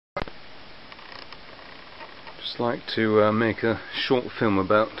Just like to make a short film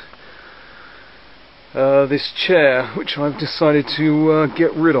about this chair, which I've decided to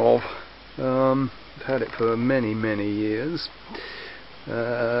get rid of. I've had it for many years.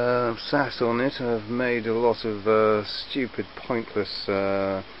 I've sat on it. I've made a lot of stupid, pointless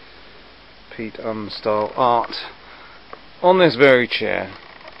Pete style art on this very chair.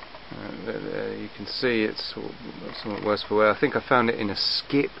 You can see it's somewhat worse for wear. I think I found it in a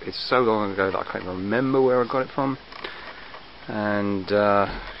skip. It's so long ago that I can't remember where I got it from, and I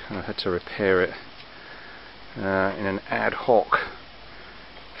had to repair it in an ad hoc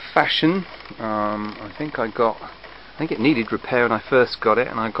fashion. I think it needed repair when I first got it,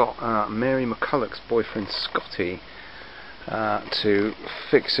 and I got Mary McCulloch's boyfriend Scotty to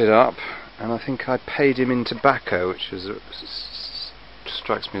fix it up, and I think I paid him in tobacco, which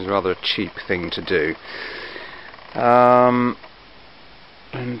strikes me as rather a cheap thing to do. And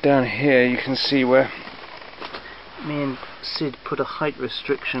down here you can see where me and Sid put a height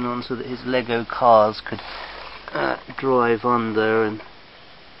restriction on so that his Lego cars could drive under, and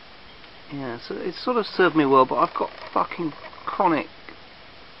yeah, so it sort of served me well. But I've got fucking chronic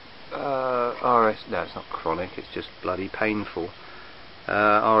no, it's not chronic, it's just bloody painful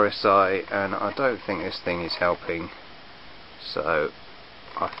RSI, and I don't think this thing is helping. So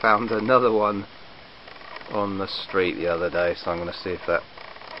I found another one on the street the other day, so I'm going to see if that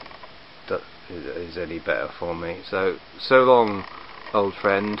is any better for me. So long, old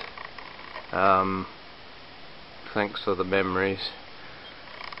friend. Thanks for the memories,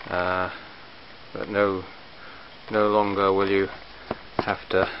 but no longer will you have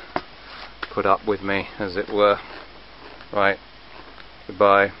to put up with me, as it were. Right,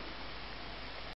 goodbye.